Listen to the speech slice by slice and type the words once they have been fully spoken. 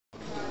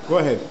Go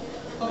ahead.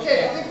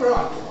 Okay, I think we're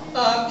on.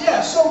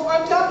 Yeah, so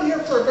I'm down here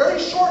for a very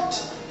short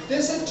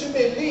visit to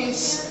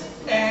Belize,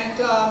 and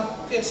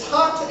it's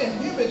hot and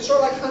humid,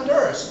 sort of like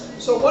Honduras.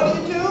 So what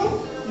do?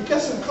 You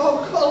get some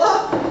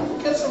Coca-Cola,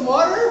 get some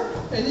water,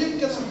 and you can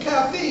get some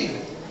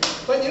caffeine.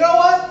 But you know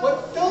what?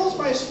 What fills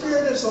my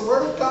spirit is the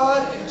Word of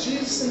God and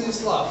Jesus and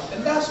His love.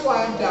 And that's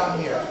why I'm down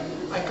here.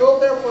 I go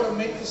therefore to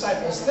make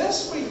disciples.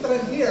 This week that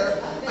I'm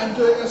here, I'm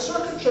doing a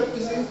circuit trip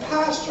visiting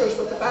pastors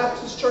with the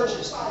Baptist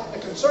churches, the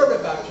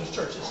conservative Baptist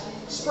churches,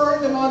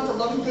 spurring them on for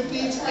loving good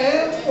deeds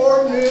and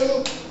for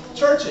new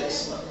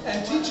churches,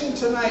 and teaching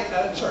tonight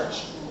at a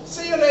church.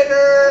 See you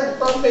later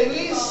from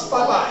Belize.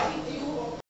 Bye-bye.